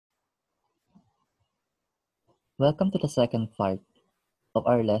Welcome to the second part of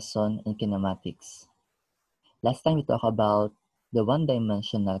our lesson in kinematics. Last time we talked about the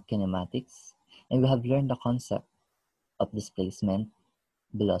one-dimensional kinematics, and we have learned the concept of displacement,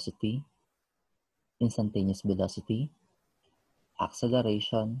 velocity, instantaneous velocity,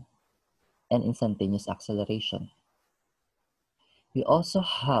 acceleration, and instantaneous acceleration. We also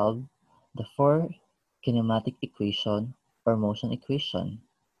have the four kinematic equation or motion equation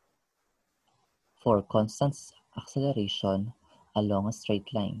for constant acceleration along a straight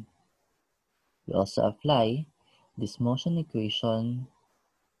line. We also apply this motion equation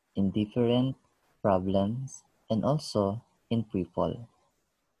in different problems and also in pre-fall.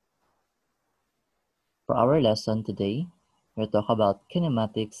 For our lesson today, we'll talk about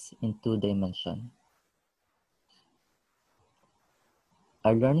kinematics in 2 dimensions.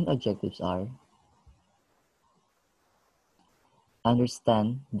 Our learning objectives are: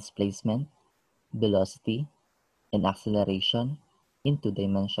 understand displacement, velocity, and acceleration in 2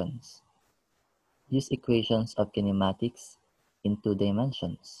 dimensions. Use equations of kinematics in 2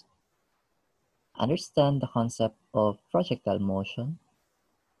 dimensions. Understand the concept of projectile motion.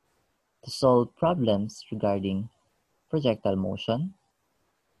 To solve problems regarding projectile motion,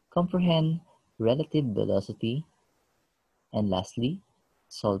 comprehend relative velocity, and lastly,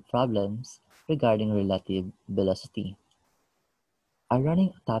 solve problems regarding relative velocity. Our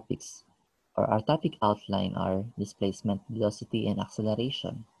learning topics or our topic outline are displacement, velocity, and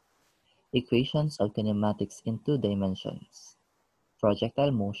acceleration, equations of kinematics in 2 dimensions,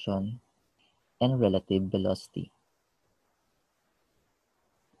 projectile motion, and relative velocity.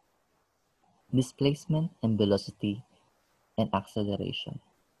 Displacement and velocity and acceleration.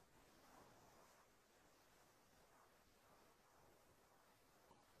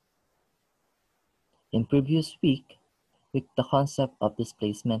 In previous week, the concept of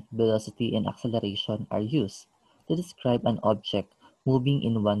displacement, velocity, and acceleration are used to describe an object moving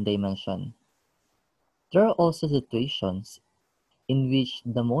in 1 dimension. There are also situations in which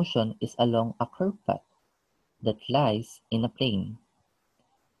the motion is along a curved path that lies in a plane.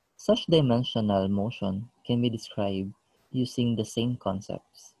 Such dimensional motion can be described using the same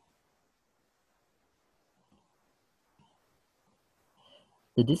concepts.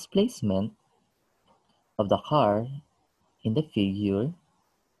 The displacement of the car in the figure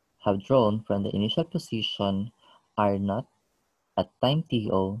have drawn from the initial position R0 at time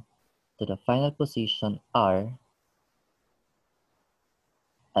t0 to the final position R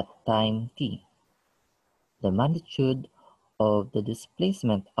at time t. The magnitude of the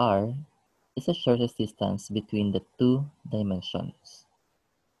displacement R is the shortest distance between the 2 dimensions.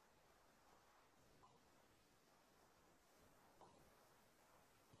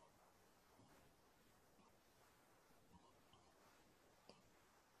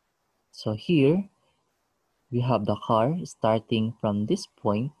 So here, we have the car starting from this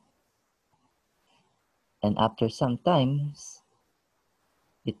point, and after some times,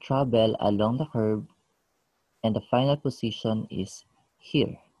 it travels along the curve, and the final position is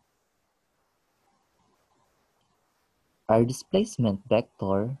here. Our displacement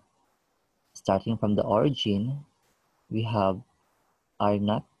vector, starting from the origin, we have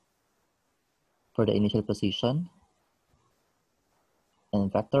R0 for the initial position, and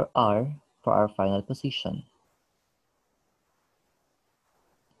vector R for our final position.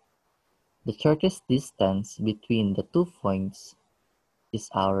 The shortest distance between the 2 points is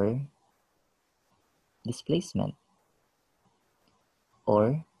our displacement,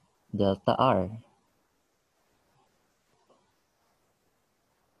 or delta R.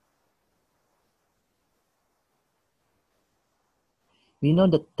 We know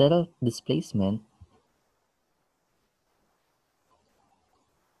that delta displacement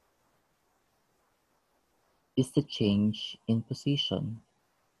is the change in position.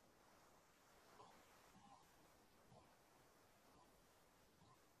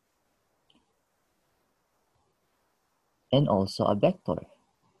 And also a vector.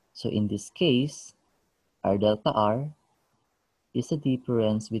 So in this case, our delta R is the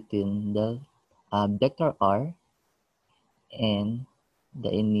difference between the vector R and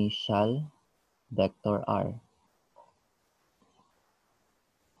the initial vector R.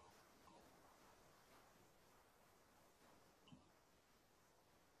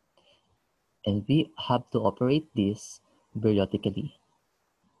 And we have to operate this periodically.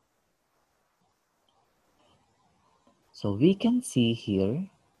 So we can see here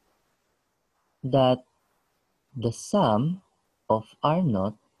that the sum of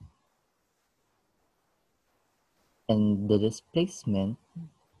R0 and the displacement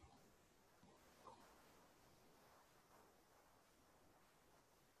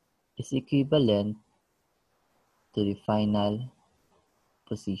is equivalent to the final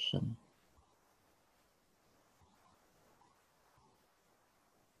position.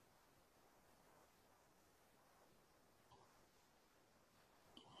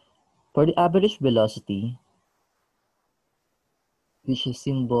 For the average velocity, which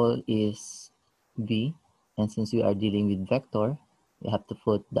symbol is v, and since we are dealing with vector, we have to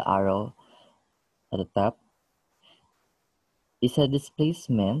put the arrow at the top, is a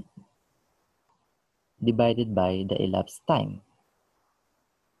displacement divided by the elapsed time.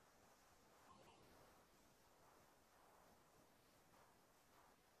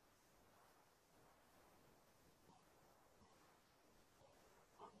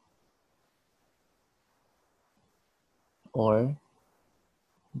 Or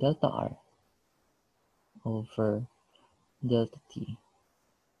delta r over delta t.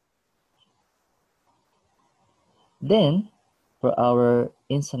 Then, for our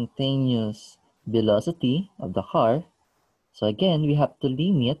instantaneous velocity of the car, so again, we have to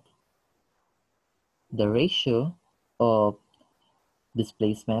limit the ratio of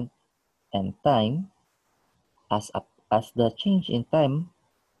displacement and time as the change in time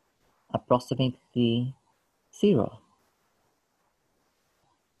approximately 0.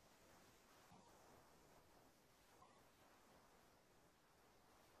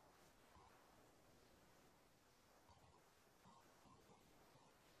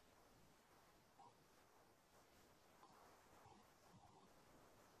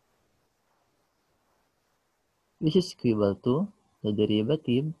 Which is equal to the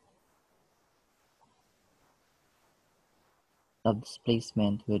derivative of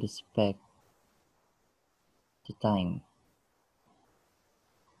displacement with respect to time.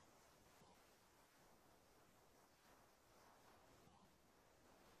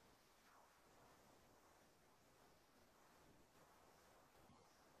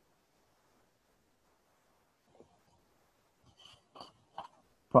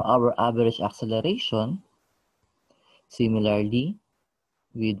 For our average acceleration, similarly,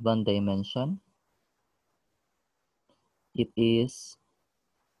 with one dimension, it is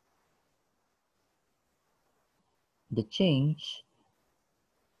the change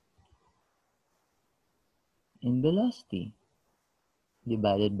in velocity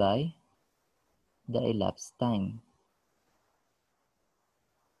divided by the elapsed time.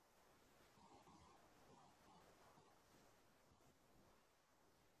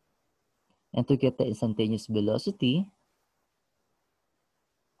 And to get the instantaneous velocity,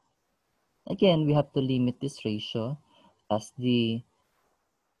 again, we have to limit this ratio as the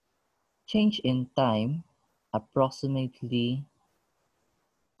change in time approximately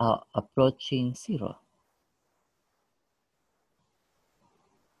approaching 0.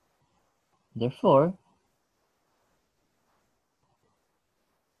 Therefore,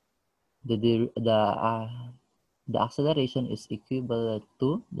 the acceleration is equivalent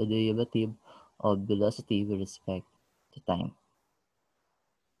to the derivative of velocity with respect to time.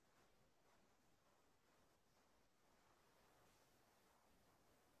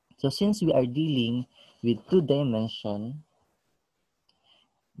 So since we are dealing with 2-dimension,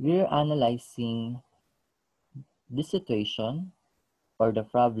 we're analyzing this situation or the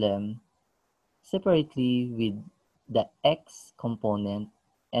problem separately with the x component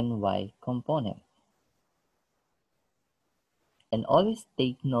and y component. And always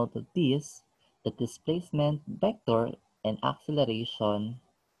take note of this, that displacement vector and acceleration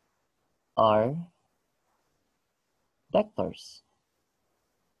are vectors.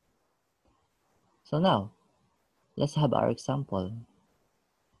 So now, let's have our example.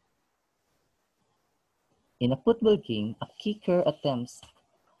 In a football game, a kicker attempts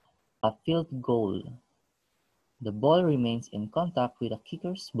a field goal. The ball remains in contact with the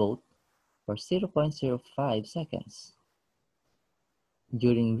kicker's boot for 0.05 seconds,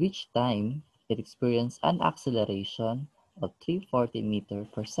 during which time it experienced an acceleration of 340 meters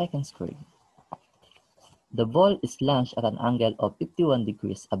per second squared. The ball is launched at an angle of 51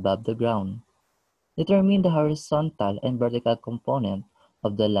 degrees above the ground. Determine the horizontal and vertical component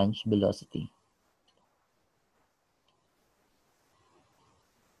of the launch velocity.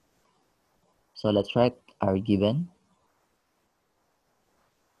 So let's write our given.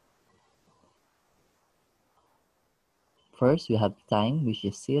 First, we have time, which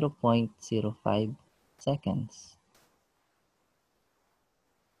is 0.05 seconds.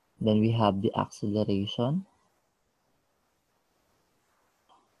 Then we have the acceleration.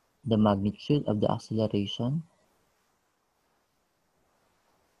 The magnitude of the acceleration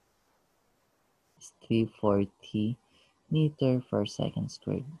is 340 meters per second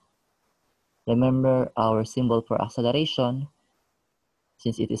squared. Remember our symbol for acceleration.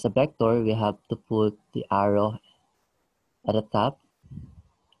 Since it is a vector, we have to put the arrow at the top,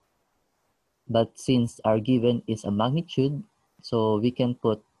 but since our given is a magnitude, so we can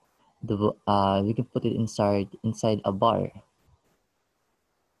put it inside a bar,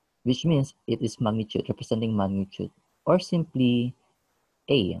 which means it is magnitude representing magnitude, or simply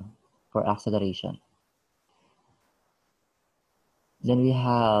A for acceleration. Then we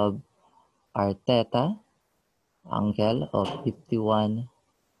have our theta angle of 51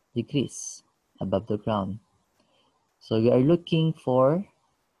 degrees above the ground. So we are looking for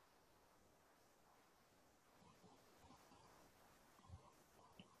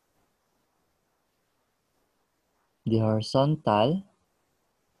the horizontal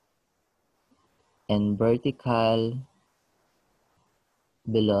and vertical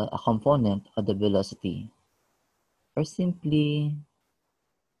a component of the velocity, or simply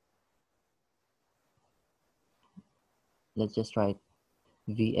let's just write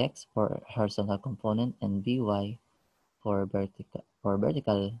Vx for horizontal component and Vy for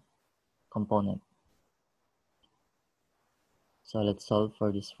vertical component. So let's solve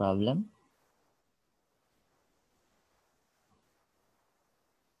for this problem.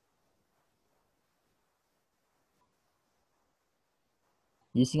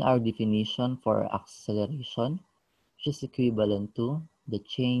 Using our definition for acceleration, which is equivalent to the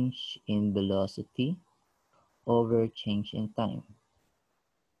change in velocity over change in time,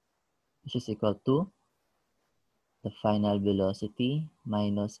 which is equal to the final velocity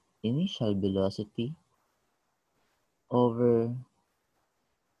minus initial velocity over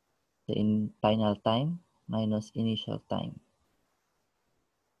the final time minus initial time.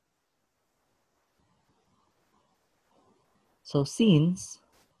 So since,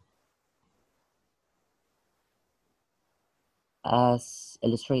 as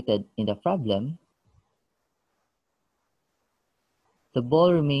illustrated in the problem, the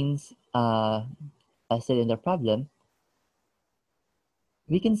ball remains, as said in the problem,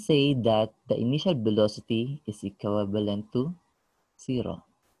 we can say that the initial velocity is equivalent to 0.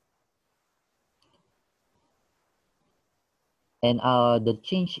 And the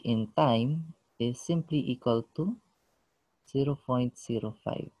change in time is simply equal to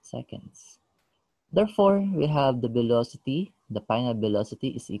 0.05 seconds. Therefore, we have the velocity, the final velocity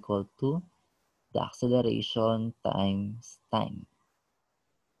is equal to the acceleration times time,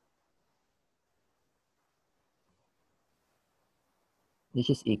 which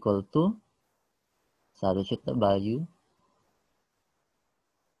is equal to, substitute the value,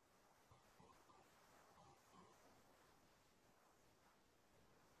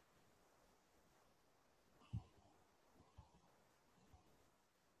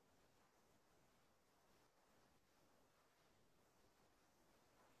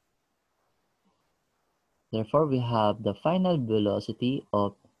 therefore we have the final velocity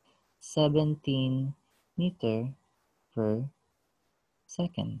of 17 meter per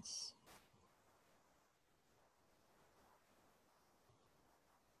seconds.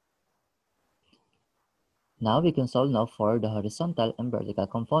 Now we can solve now for the horizontal and vertical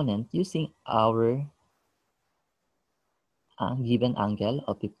component using our given angle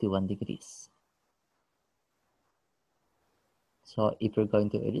of 51 degrees. So if we're going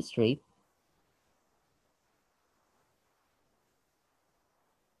to illustrate,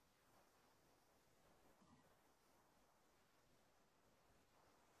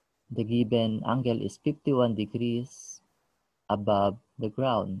 the given angle is 51 degrees above the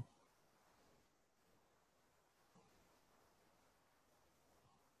ground.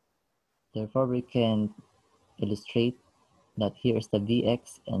 Therefore, we can illustrate that here is the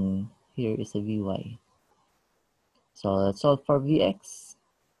Vx and here is the Vy. So let's solve for Vx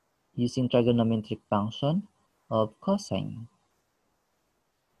using trigonometric function of cosine.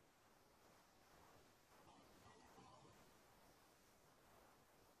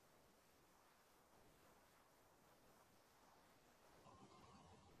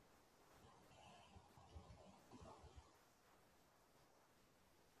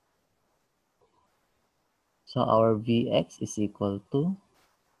 So our Vx is equal to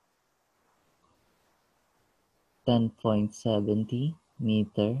 10.70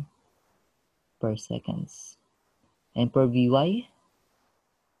 meter per seconds. And for Vy,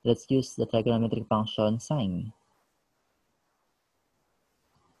 let's use the trigonometric function sine,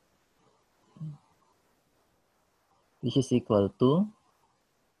 which is equal to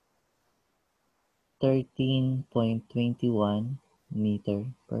 13.21 meter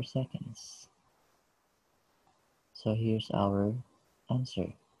per seconds. So here's our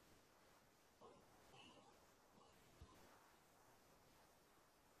answer.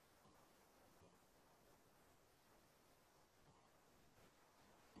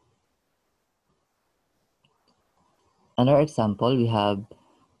 Another example, we have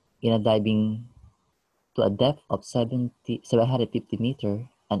in a diving to a depth of 750 meter,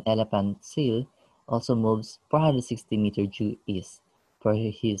 an elephant seal also moves 460 meter due east for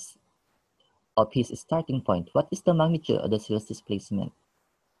his starting point. What is the magnitude of the seal's displacement?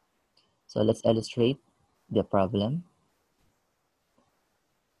 So let's illustrate the problem.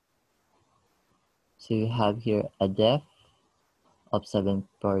 So you have here a depth of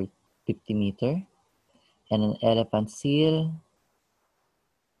 750 meter, and an elephant seal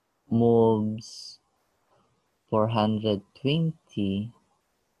moves 420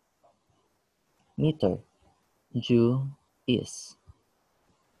 meter due east.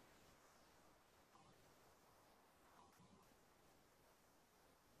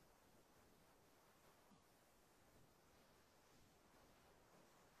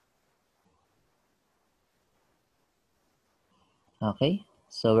 Okay,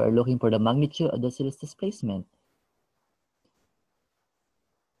 so we're looking for the magnitude of the seal's displacement.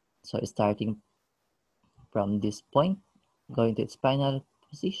 So starting from this point, going to its final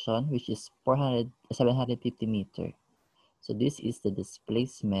position, which is 750 meter. So this is the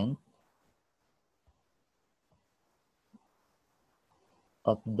displacement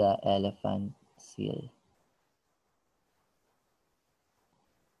of the elephant seal.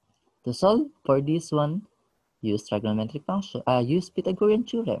 To solve for this one, use trigonometric function. Use Pythagorean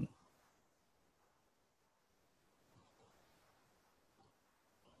theorem.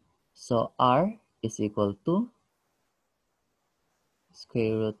 So r is equal to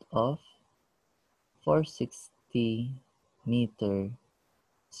square root of 460 meter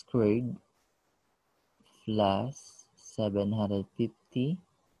squared plus 750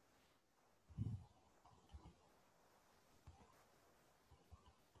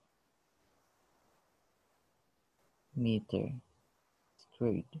 meter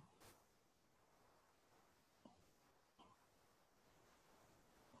squared.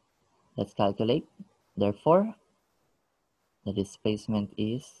 Let's calculate. Therefore, the displacement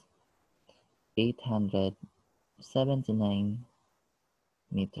is 879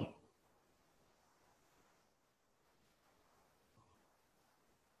 meter.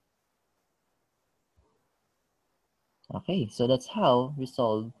 Okay, so that's how we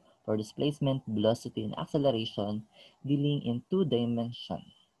solve for displacement, velocity, and acceleration dealing in 2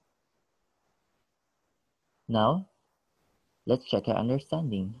 dimensions. Now, let's check our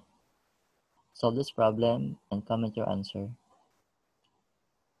understanding. Solve this problem and comment your answer.